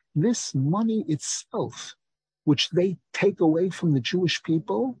money itself, which they take away from the Jewish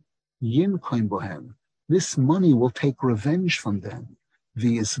people, Yinkoin Bohem, this money will take revenge from them,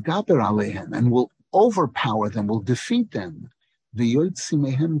 v'yizgaber alehem, and will overpower them, will defeat them, v'yotzi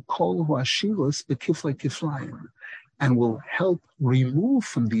mehem kol hu'ashirus bekiflei kiflayim, and will help remove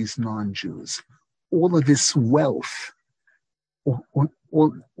from these non-Jews all of this wealth, or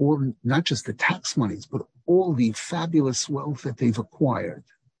not just the tax monies, but all the fabulous wealth that they've acquired.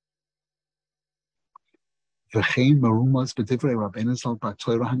 And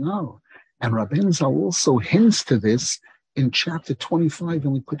Rabbeinu Zal also hints to this in chapter 25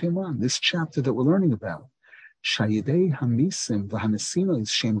 in Likutey, this chapter that we're learning about. Shayidei hamisim v'hanesinos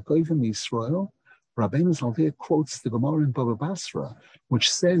shem goyim Yisrael. Rabbeinu Zal there quotes the Gemara in Baba Basra, which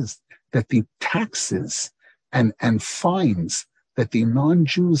says that the taxes and fines that the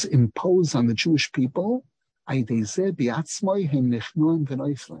non-Jews impose on the Jewish people,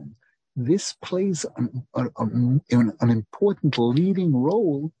 this plays an important leading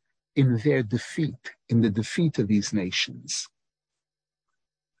role in their defeat, in the defeat of these nations.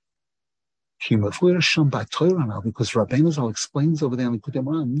 Because Rabbeinu Zal explains over there in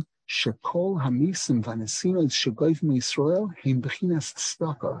Likutey, Shekol hamisim v'hanesinos shegoyim Yisrael heim bechinas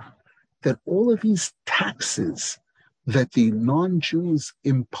tzedakah, that all of these taxes that the non-Jews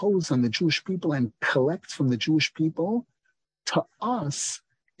impose on the Jewish people and collect from the Jewish people, to us,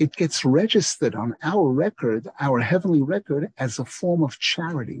 it gets registered on our record, our heavenly record, as a form of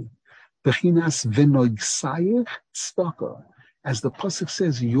charity. Bechinas v'noigsayich tzedakah. As the pasuk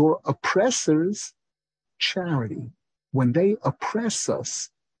says, your oppressors, charity. When they oppress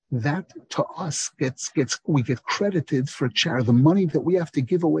us, that to us we get credited for charity. The money that we have to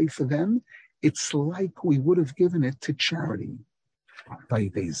give away for them, it's like we would have given it to charity.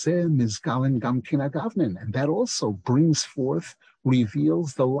 And that also brings forth,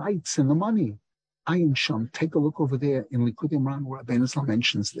 reveals the lights in the money. Ayin Sham, take a look over there in Likutey where Rabbeinu Zal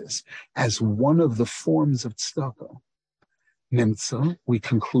mentions this as one of the forms of tzedakah. Nemtza, we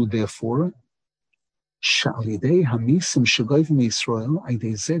conclude therefore,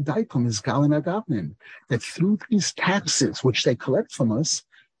 that through these taxes which they collect from us,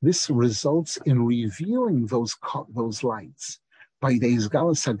 this results in revealing those lights. And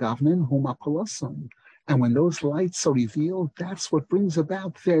when those lights are revealed, that's what brings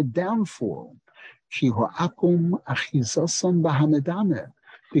about their downfall.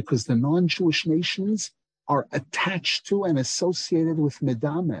 Because the non-Jewish nations are attached to and associated with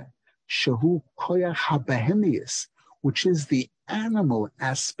Medameh, Shehu Koyach HaBehemius, which is the animal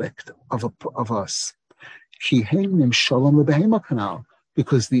aspect of us.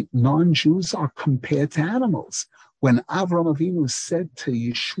 Because the non-Jews are compared to animals. When Avram Avinu said to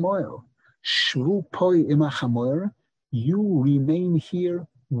Yishmael, Shvu poi imachamor, you remain here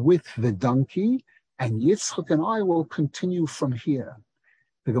with the donkey, and Yitzchak and I will continue from here.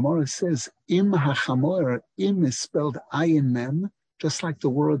 The Gemara says, Im hachamor, im is spelled ayin mem, just like the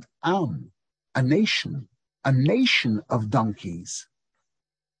word am, a nation of donkeys.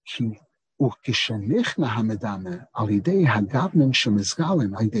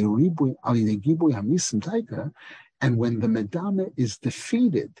 And when the medame is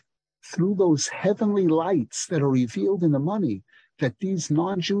defeated through those heavenly lights that are revealed in the money that these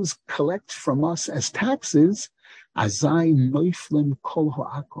non-Jews collect from us as taxes, azai noiflim kol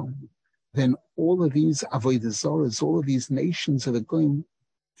ha'akum, then all of these avodas, all of these nations that are going to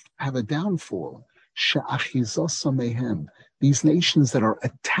have a downfall. She'achizasa mehem, these nations that are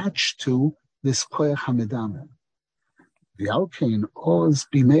attached to this koyach hamedameh. V'alkein oz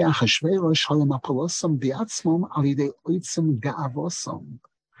b'mei Achashverosh halam apolosam v'atzmom al yidei oitzim ga'avosam.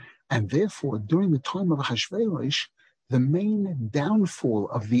 And therefore, during the time of Achashverosh, the main downfall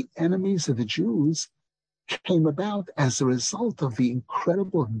of the enemies of the Jews came about as a result of the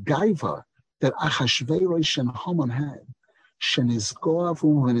incredible gaiva that Achashverosh and Haman had. Shenizgoavu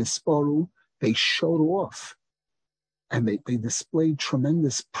v'nisporu, they showed off, and they displayed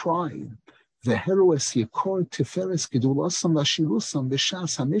tremendous pride. V'herues yikor tiferes gedulasam v'ashilusam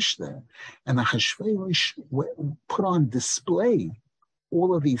v'shas hamishter, and Achashverosh put on display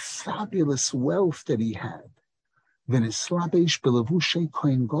all of the fabulous wealth that he had. V'nislabesh b'levushay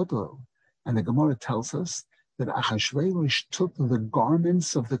kohen gadol, and the Gemara tells us that Achashverosh took the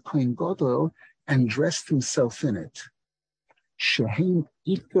garments of the kohen gadol and dressed himself in it. Shehem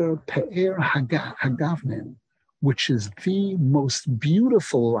Iker Pe'er Hagavnen, which is the most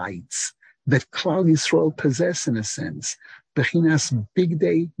beautiful lights that Klal Yisrael possess in a sense. Bechinas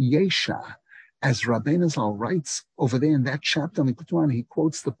Bigdei Yesha, as Rabbeinu Zal writes over there in that chapter in Likutey, he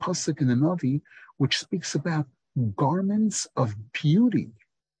quotes the pasuk in the Navi, which speaks about garments of beauty.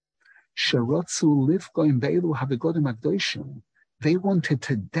 Sherotzu Livgoim Beilu Habegodim Akdoshim. They wanted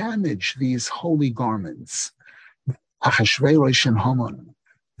to damage these holy garments. Achashverosh and Haman,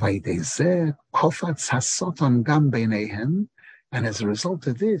 Vaidezeh Kofatz HaSatan Gam Beineihem, and as a result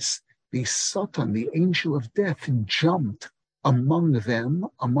of this, the Satan, the angel of death, jumped among them,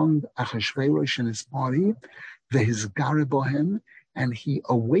 among Achashverosh and his party, Vehizgarebohem, and he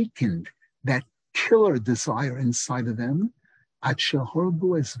awakened that killer desire inside of them, Ad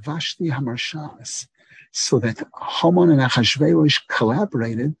Shehorgu Es Vashti Hamarshas, so that Haman and Achashverosh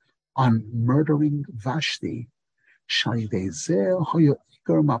collaborated on murdering Vashti. And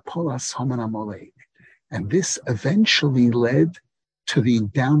this eventually led to the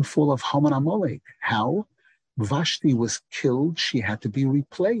downfall of Haman Amalek. How? Vashti was killed, she had to be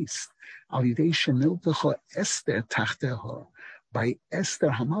replaced. By Esther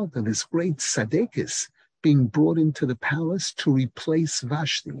Hamalka, this great Sadekis, being brought into the palace to replace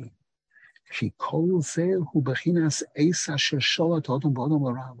Vashti.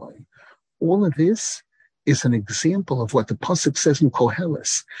 All of this is an example of what the pasuk says in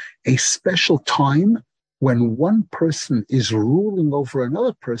Koheles, a special time when one person is ruling over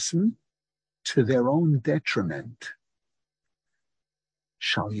another person to their own detriment,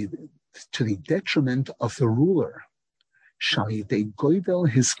 to the detriment of the ruler.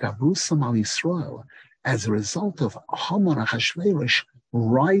 As a result of Haman Achashverosh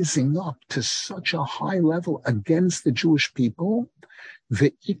rising up to such a high level against the Jewish people,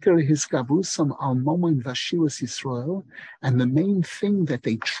 Ve'ikar his gabrusam al Maimon v'ashirus Yisrael, and the main thing that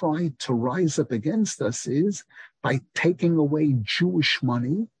they tried to rise up against us is by taking away Jewish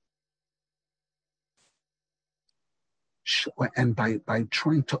money and by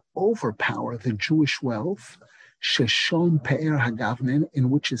trying to overpower the Jewish wealth, Sheshon Pe'er Hagavnen, in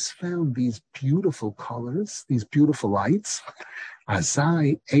which is found these beautiful colors, these beautiful lights,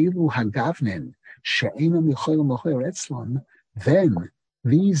 Azai Elu Hagavnen, She'ena Michoel Mocher Etzlon, then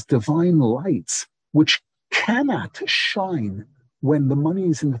these divine lights, which cannot shine when the money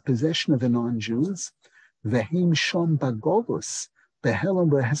is in the possession of the non-Jews, Vehim Shom Bagolus, Behelam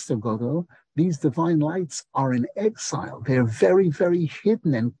Behester Godel, these divine lights are in exile. They're very, very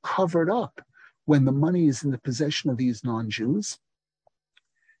hidden and covered up when the money is in the possession of these non-Jews.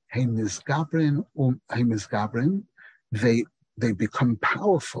 They become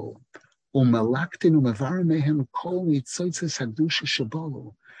powerful. And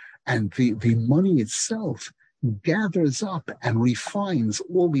the money itself gathers up and refines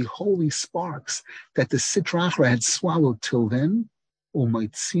all the holy sparks that the Sitra Achra had swallowed till then, and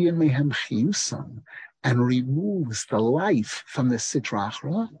removes the life from the Sitra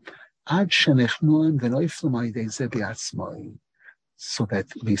Achra, so that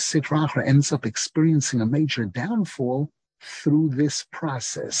the Sitra Achra ends up experiencing a major downfall through this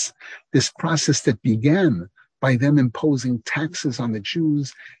process that began by them imposing taxes on the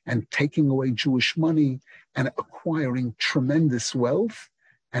Jews and taking away Jewish money and acquiring tremendous wealth.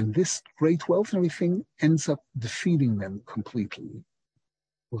 And this great wealth and everything ends up defeating them completely.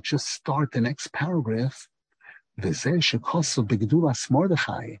 We'll just start the next paragraph. And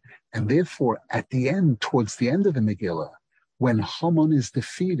therefore, at the end, towards the end of the Megillah, when Haman is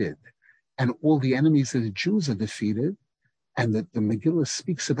defeated and all the enemies of the Jews are defeated, and that the Megillah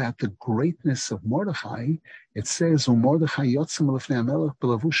speaks about the greatness of Mordechai, it says, Mordechai yotzim lefnei hamelech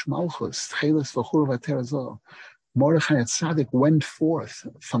belavush malchus, tcheles v'chur v'terazah. Mordechai Tzaddik went forth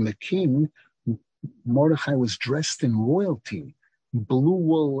from the king. Mordechai was dressed in royalty, blue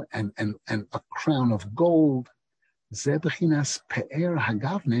wool and a crown of gold. Ze bechinas pe'er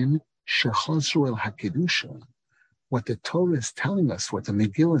hagavnin shechazru el hakedusha. What the Torah is telling us, what the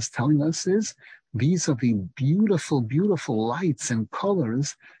Megillah is telling us is, these are the beautiful, beautiful lights and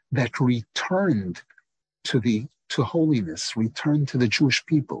colors that returned to holiness, returned to the Jewish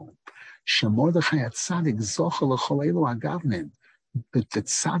people. Mordechai Tzaddik zocha l'chol elu hagavnin. The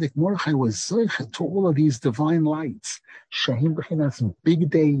Tzaddik Mordechai was zocha to all of these divine lights. Shehim b'chinas big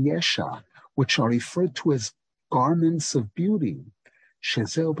day yesha, which are referred to as garments of beauty.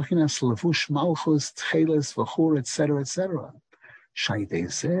 Shezeu b'chinas levush malchus, tcheles, v'chur, etc., etc.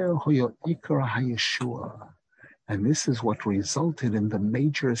 Shaydezeh hoyo ikar hayeshua. And this is what resulted in the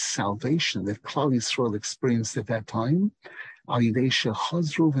major salvation that Klal Yisrael experienced at that time.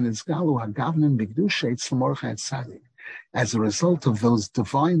 As a result of those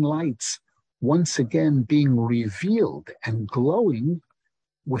divine lights once again being revealed and glowing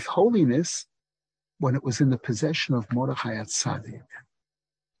with holiness when it was in the possession of Mordechai Tzaddik.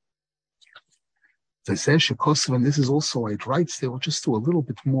 And this is also why it writes there. We'll just do a little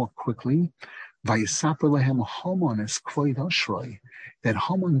bit more quickly. That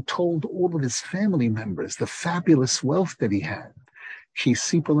Haman told all of his family members the fabulous wealth that he had. He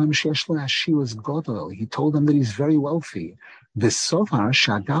told them that he's very wealthy.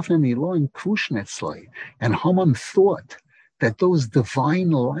 And Haman thought that those divine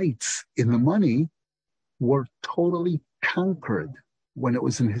lights in the money were totally conquered when it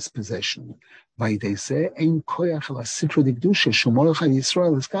was in his possession. And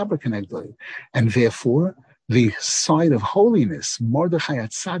therefore, the side of holiness, Mordechai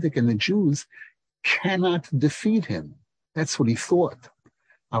Tzaddik and the Jews, cannot defeat him. That's what he thought.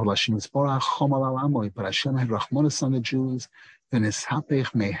 But Hashem had Rachmanis on the Jews,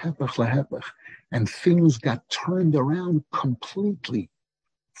 and things got turned around completely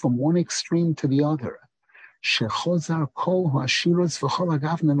from one extreme to the other.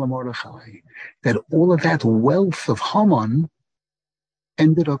 That all of that wealth of Haman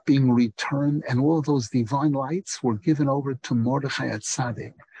ended up being returned, and all of those divine lights were given over to Mordechai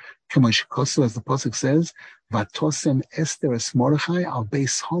Tzaddik. As the pasuk says, "Vatosem Esther es Mordechai al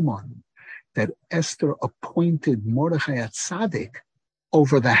beis Haman," that Esther appointed Mordechai Tzaddik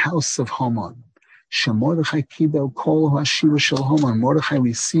over the house of Haman. Mordechai kibel kol ha'ashira shel Haman. Mordechai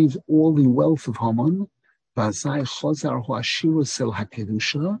received all the wealth of Haman. V'azai chozar ha'ashira sel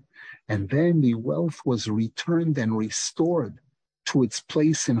hakedusha, and then the wealth was returned and restored to its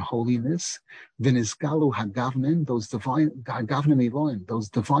place in holiness. V'nizgalu hagavnen, those divine hagavnen Elohim, those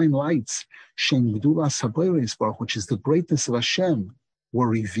divine lights, shem gdulas habayis baruch, which is the greatness of Hashem, were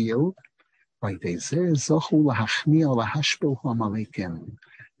revealed. By dezeh zochu lahachmiya lahashpil ha'amalekim,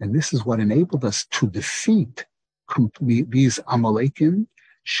 and this is what enabled us to defeat these Amalekim,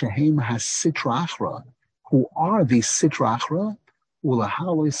 shehem has-sitra achra, who are the sitra achra,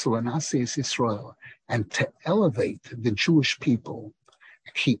 ulahalos ulanasei Yisrael, and to elevate the Jewish people.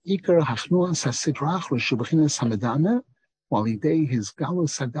 Ki ikar hachnuas has-sitra achra shebechinas hamedana, walidei his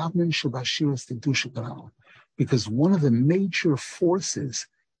galus hagavnin shebashiras kedusha kanal. Because one of the major forces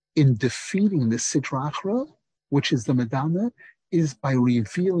in defeating the sitra achra, which is the medana, is by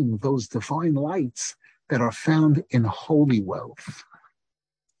revealing those divine lights that are found in holy wealth.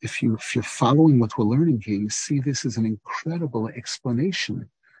 If you're following what we're learning here, you see this is an incredible explanation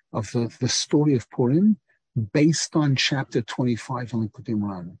of the story of Purim based on chapter 25 on Likutey,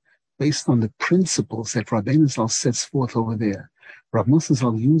 based on the principles that Rabbeinu Zal sets forth over there. Rav Moshe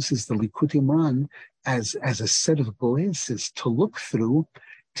Zal uses the Likutey as a set of glasses to look through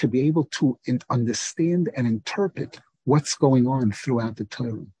to be able to understand and interpret what's going on throughout the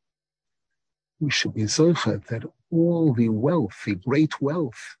Torah. We should be zocheh that all the wealth, the great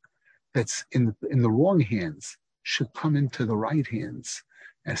wealth that's in the wrong hands should come into the right hands.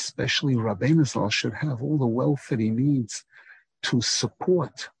 Especially Rabbeinu Zal should have all the wealth that he needs to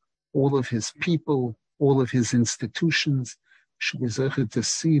support all of his people, all of his institutions. Should be zocheh to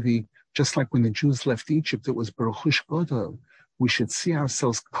see just like when the Jews left Egypt, it was Baruch Godel. We should see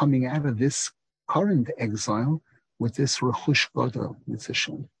ourselves coming out of this current exile with this Rechush Godel,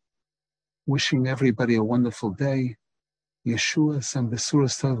 Mitzvah. Wishing everybody a wonderful day. Yeshua and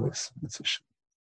Besuras Tovos, Mitzvah.